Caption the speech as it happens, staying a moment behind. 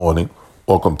Morning.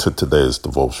 Welcome to today's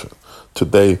devotion.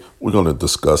 Today, we're going to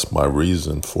discuss my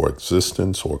reason for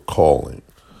existence or calling.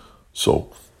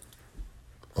 So,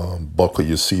 buckle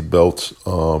your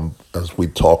seatbelts as we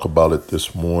talk about it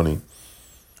this morning.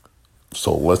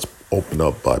 So, let's open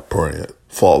up by praying.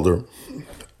 Father,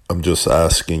 I'm just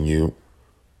asking you,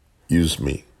 use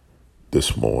me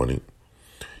this morning.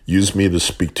 Use me to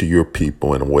speak to your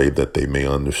people in a way that they may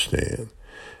understand.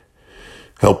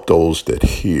 Help those that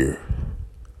hear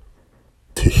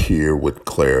to hear with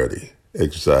clarity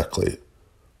exactly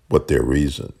what their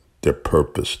reason, their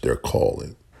purpose, their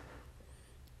calling,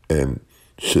 and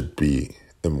should be,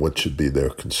 and what should be their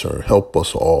concern. Help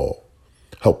us all.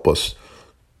 Help us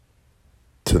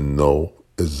to know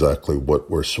exactly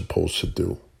what we're supposed to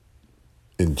do.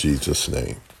 In Jesus'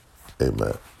 name,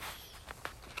 amen.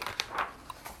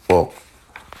 Well,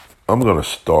 I'm going to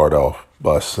start off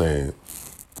by saying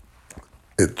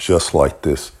it just like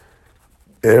this.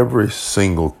 Every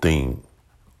single thing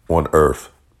on earth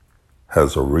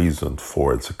has a reason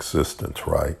for its existence,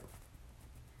 right?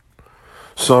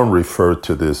 Some refer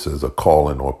to this as a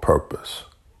calling or purpose.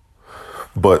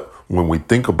 But when we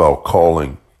think about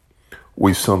calling,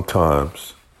 we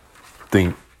sometimes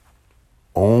think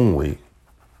only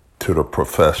to the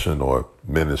profession or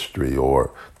ministry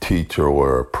or teacher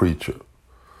or a preacher.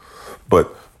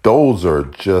 But those are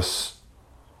just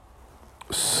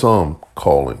some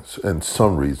callings and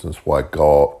some reasons why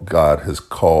God has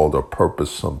called or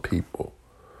purposed some people.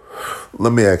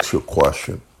 Let me ask you a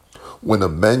question. When a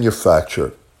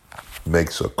manufacturer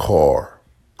makes a car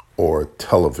or a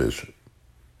television,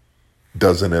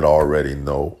 doesn't it already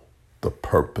know the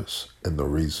purpose and the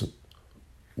reason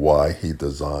why he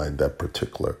designed that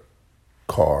particular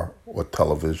car or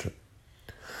television?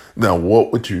 Now,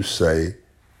 what would you say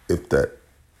if that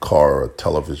car or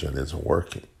television isn't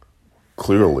working?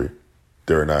 Clearly,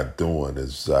 they're not doing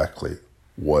exactly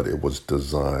what it was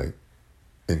designed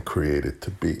and created to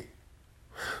be.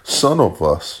 Some of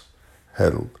us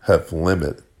have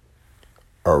limited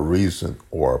our reason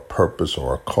or a purpose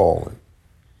or a calling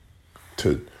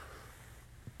to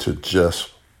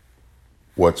just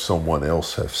what someone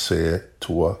else has said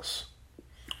to us.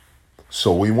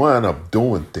 So we wind up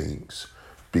doing things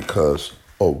because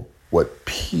of what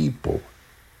people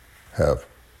have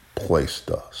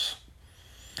placed us.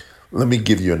 Let me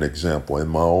give you an example. In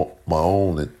my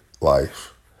own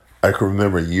life, I can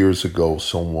remember years ago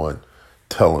someone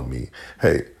telling me,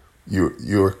 hey,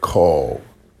 you're called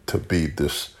to be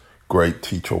this great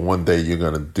teacher. One day you're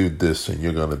going to do this and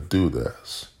you're going to do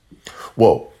this.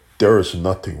 Well, there is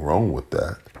nothing wrong with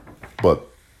that. But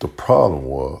the problem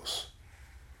was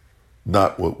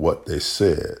not with what they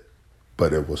said,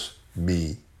 but it was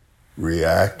me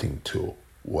reacting to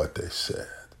what they said.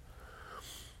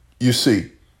 You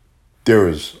see, there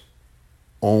is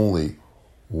only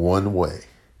one way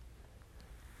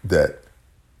that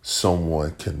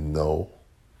someone can know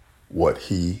what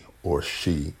he or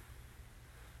she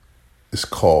is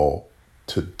called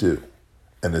to do.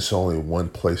 And it's only one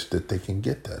place that they can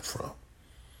get that from.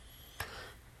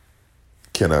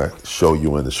 Can I show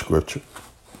you in the scripture?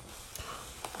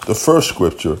 The first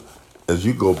scripture, as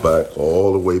you go back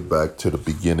all the way back to the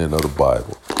beginning of the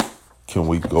Bible, can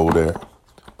we go there?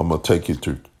 I'm going to take you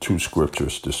through two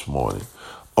scriptures this morning.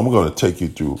 I'm going to take you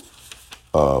through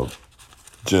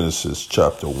Genesis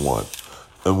chapter 1.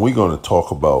 And we're going to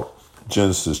talk about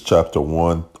Genesis chapter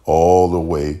 1 all the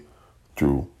way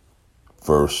through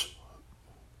verse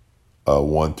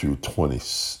 1 through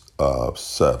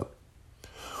 27.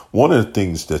 One of the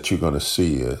things that you're going to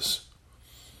see is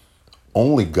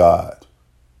only God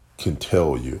can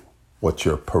tell you what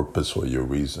your purpose or your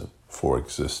reason for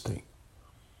existing.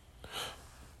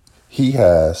 He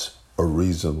has a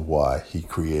reason why he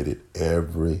created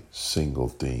every single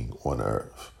thing on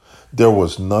earth. There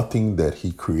was nothing that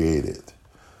he created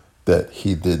that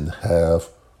he didn't have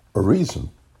a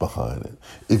reason behind it.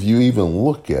 If you even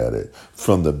look at it,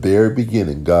 from the very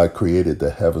beginning, God created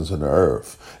the heavens and the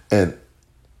earth. And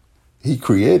he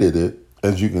created it,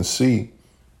 as you can see,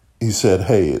 he said,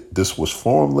 hey, this was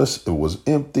formless, it was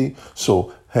empty.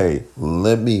 So, hey,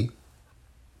 let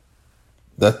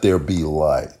there be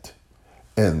light.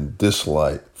 And this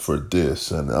light for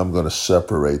this, and I'm going to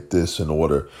separate this in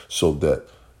order so that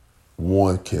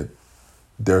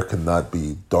there cannot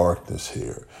be darkness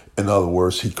here. In other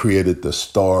words, he created the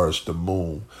stars, the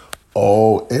moon,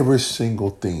 every single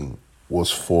thing was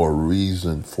for a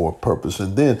reason, for a purpose.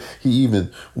 And then he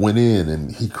even went in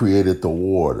and he created the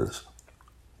waters,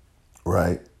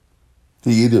 right?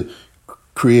 He either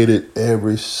created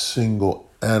every single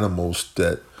animals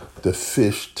that the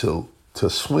fish to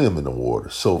swim in the water.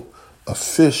 So A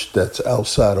fish that's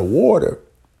outside of water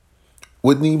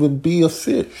wouldn't even be a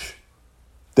fish.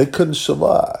 They couldn't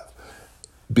survive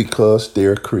because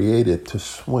they're created to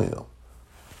swim,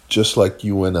 just like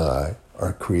you and I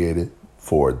are created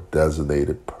for a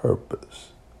designated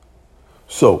purpose.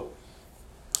 So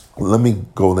let me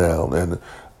go down, and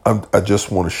I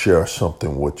just want to share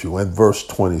something with you. In verse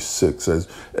 26,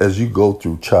 as you go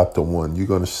through chapter 1, you're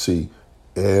going to see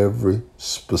every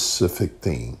specific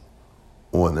thing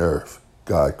on earth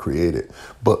God created.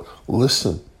 But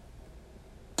listen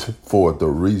for the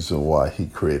reason why he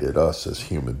created us as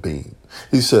human beings.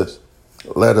 He says,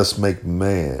 let us make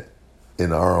man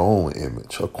in our own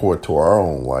image, according to our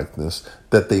own likeness,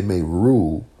 that they may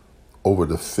rule over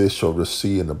the fish of the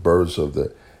sea and the birds of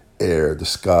the air, the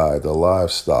sky, the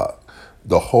livestock,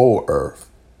 the whole earth,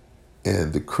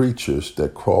 and the creatures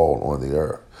that crawl on the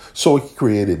earth. So he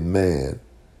created man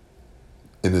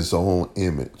in his own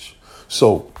image.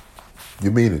 So you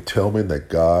mean to tell me that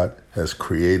God has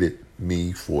created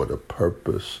me for the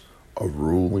purpose of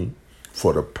ruling,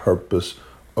 for the purpose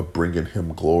of bringing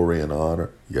him glory and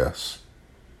honor? Yes.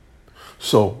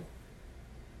 So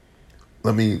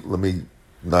let me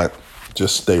not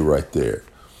just stay right there.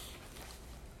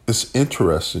 It's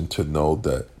interesting to know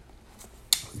that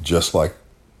just like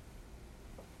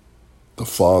the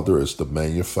Father is the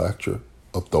manufacturer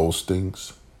of those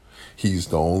things, he's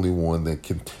the only one that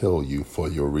can tell you for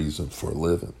your reason for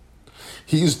living.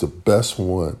 He's the best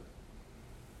one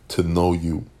to know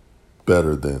you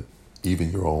better than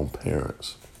even your own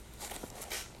parents.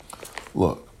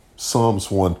 Look, Psalms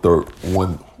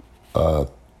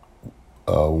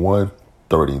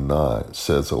 139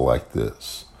 says it like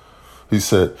this. He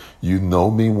said, you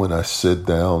know me when I sit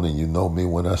down and you know me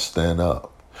when I stand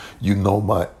up. You know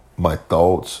my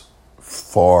thoughts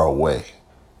far away.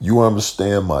 You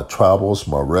understand my travels,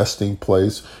 my resting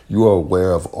place. You are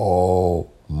aware of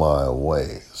all my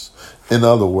ways. In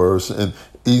other words, and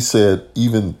he said,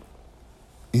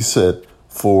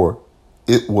 for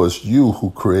it was you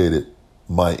who created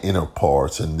my inner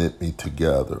parts and knit me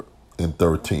together. In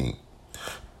 13.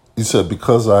 He said,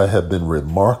 because I have been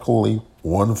remarkably,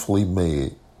 wonderfully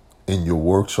made, and your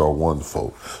works are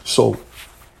wonderful. So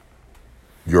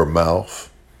your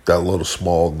mouth, that little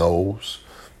small nose,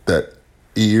 that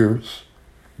ears,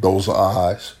 those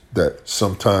eyes that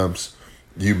sometimes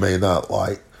you may not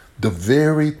like, the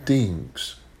very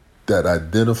things that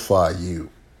identify you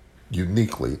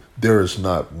uniquely, there is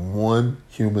not one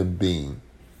human being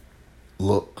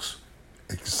looks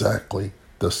exactly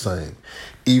the same.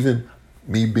 Even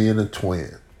me being a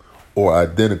twin or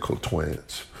identical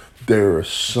twins, there is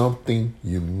something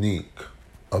unique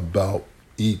about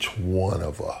each one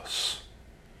of us.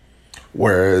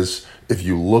 Whereas if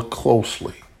you look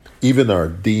closely, even our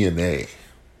DNA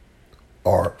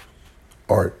are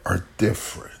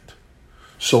different.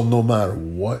 So no matter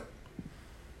what,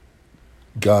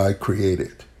 God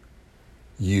created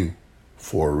you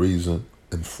for a reason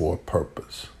and for a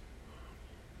purpose.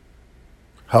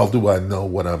 How do I know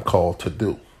what I'm called to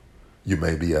do? You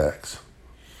may be asked.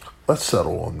 Let's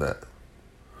settle on that.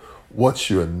 What's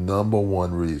your number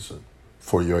one reason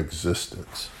for your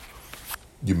existence?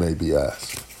 You may be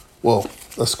asked. Well,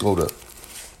 let's go to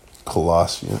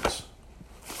Colossians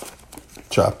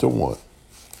chapter 1.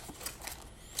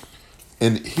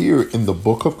 And here in the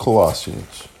book of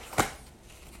Colossians,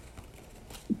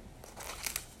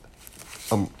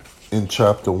 in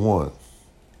chapter 1,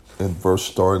 in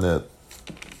starting at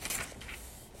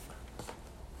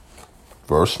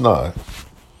verse 9,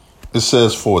 it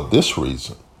says, for this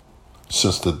reason,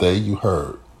 since the day you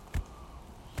heard,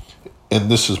 and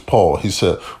this is Paul, he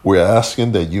said, we're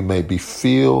asking that you may be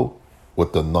filled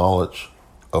with the knowledge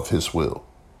of his will.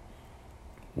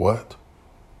 What?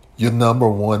 Your number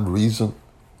one reason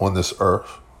on this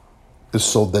earth is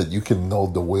so that you can know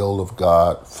the will of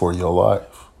God for your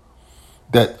life.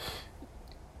 That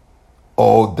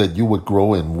you would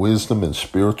grow in wisdom and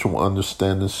spiritual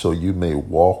understanding so you may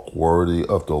walk worthy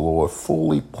of the Lord,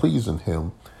 fully pleasing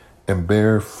him and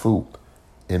bear fruit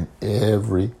in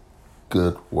every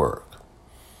good work.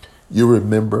 You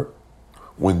remember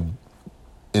when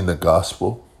in the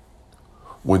gospel,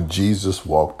 when Jesus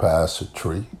walked past a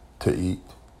tree to eat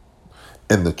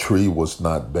and the tree was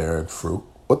not bearing fruit,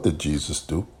 what did Jesus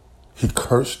do? He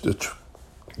cursed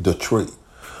the tree.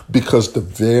 Because the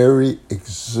very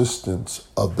existence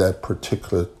of that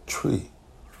particular tree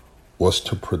was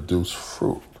to produce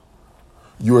fruit.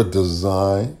 You are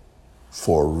designed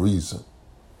for a reason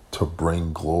to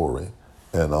bring glory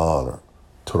and honor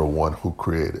to the one who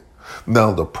created.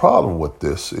 Now, the problem with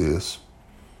this is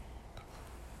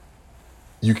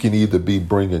you can either be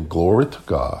bringing glory to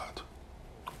God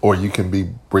or you can be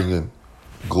bringing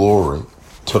glory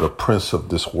to the prince of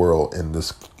this world and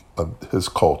his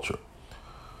culture.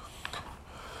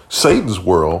 Satan's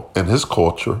world and his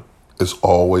culture is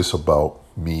always about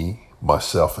me,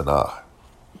 myself, and I.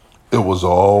 It was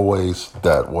always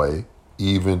that way,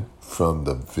 even from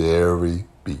the very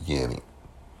beginning.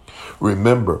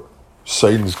 Remember,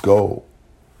 Satan's goal,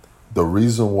 the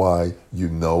reason why you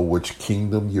know which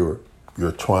kingdom you're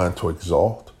trying to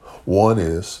exalt, one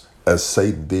is, as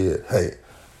Satan did, hey,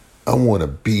 I want to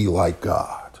be like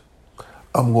God.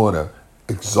 I'm going to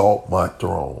exalt my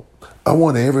throne. I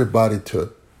want everybody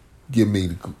to give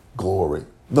me glory.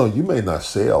 No, you may not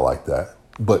say it like that,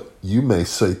 but you may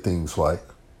say things like,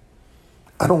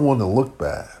 I don't want to look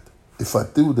bad. If I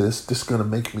do this is going to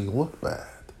make me look bad.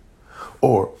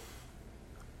 Or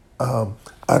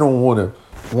I don't want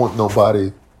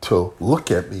nobody to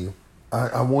look at me.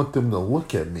 I want them to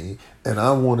look at me, and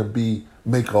I want to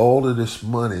make all of this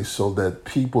money so that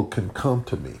people can come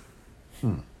to me.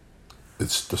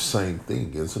 It's the same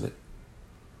thing, isn't it?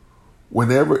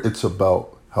 Whenever it's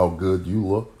about how good you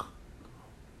look,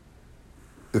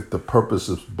 if the purpose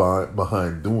is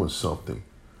behind doing something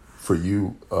for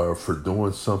you, for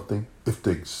doing something, if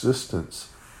the existence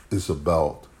is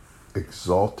about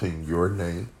exalting your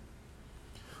name,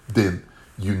 then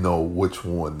you know which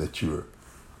one that you're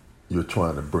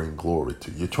trying to bring glory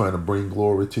to. You're trying to bring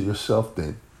glory to yourself,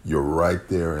 then you're right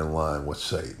there in line with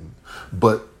Satan.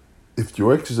 But if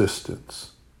your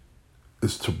existence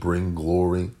is to bring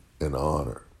glory and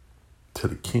honor to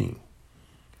the King,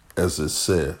 as it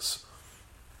says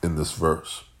in this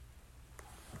verse,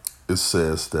 it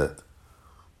says that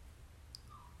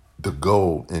the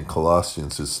goal in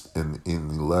Colossians is in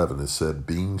 11, it said,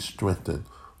 being strengthened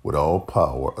with all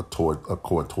power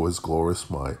according to his glorious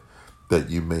might, that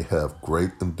you may have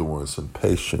great endurance and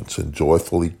patience, and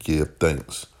joyfully give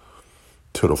thanks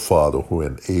to the Father who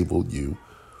enabled you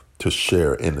to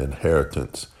share in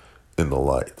inheritance in the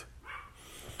light.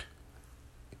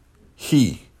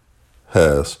 He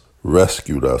has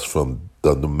rescued us from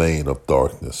the domain of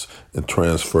darkness and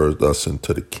transferred us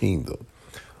into the kingdom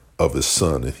of his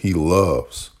Son, and he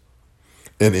loves.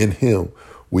 And in him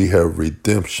we have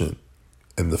redemption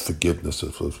and the forgiveness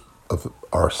of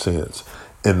our sins.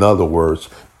 In other words,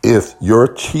 if your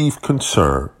chief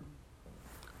concern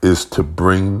is to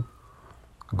bring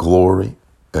glory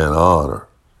and honor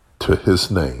to his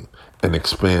name and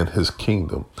expand his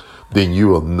kingdom, then you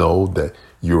will know that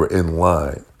you're in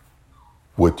line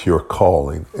with your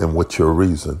calling and with your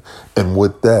reason. And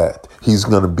with that, he's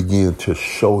going to begin to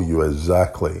show you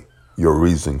exactly your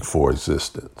reason for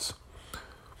existence.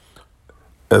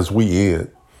 As we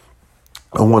end,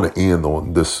 I want to end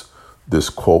on this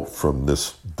quote from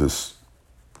this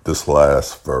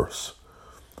last verse.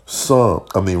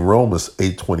 Romans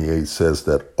 8:28 says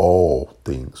that all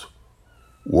things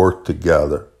work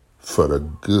together for the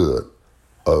good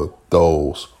of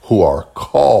those who are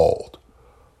called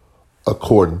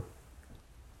according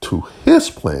to his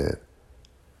plan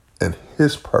and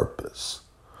his purpose.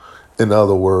 In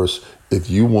other words, if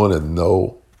you want to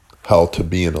know how to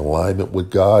be in alignment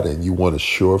with God, and you want to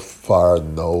surefire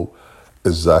know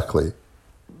exactly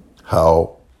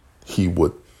how he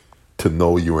would to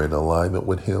know you're in alignment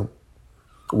with him,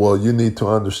 well, you need to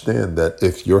understand that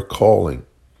if your calling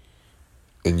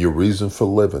and your reason for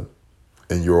living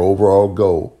and your overall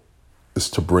goal is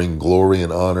to bring glory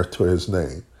and honor to his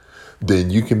name,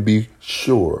 then you can be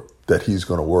sure that he's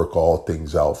going to work all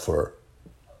things out for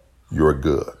your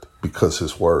good, because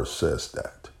his word says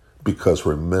that. Because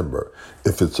remember,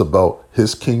 if it's about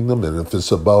his kingdom and if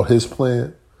it's about his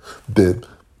plan, then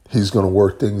he's going to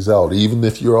work things out. Even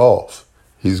if you're off,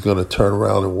 he's going to turn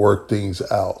around and work things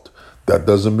out. That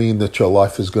doesn't mean that your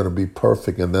life is going to be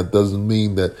perfect, and that doesn't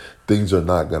mean that things are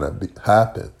not going to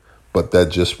happen. But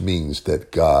that just means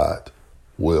that God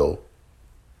will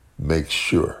make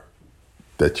sure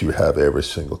that you have every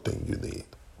single thing you need.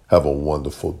 Have a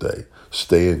wonderful day.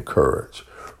 Stay encouraged.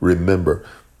 Remember,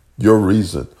 your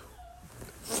reason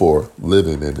for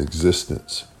living in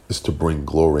existence is to bring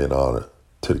glory and honor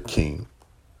to the King.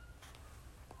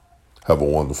 Have a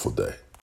wonderful day.